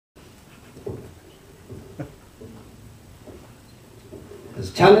as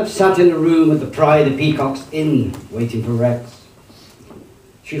Tanith sat in a room at the Pride of Peacock's Inn, waiting for Rex.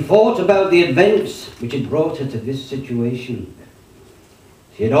 She thought about the events which had brought her to this situation.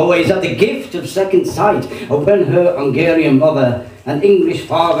 She had always had the gift of second sight of when her Hungarian mother and English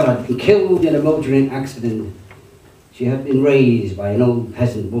father had been killed in a motoring accident. She had been raised by an old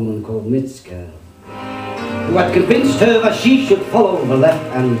peasant woman called Mitska, who had convinced her that she should follow the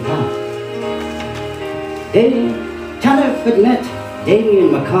left-hand path. Tanith had met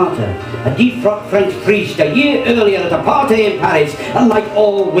Damien MacArthur, a defrocked French priest, a year earlier at a party in Paris, and like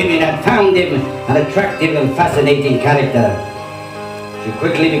all women had found him an attractive and fascinating character. She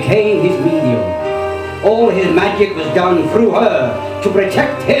quickly became his medium. All his magic was done through her to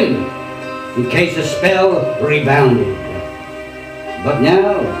protect him in case the spell rebounded. But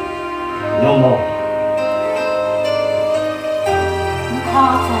now, no more.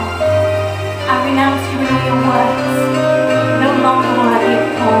 MacArthur, I renounce you in all your words. No longer will I be a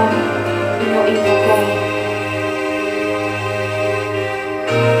pawn in your evil game.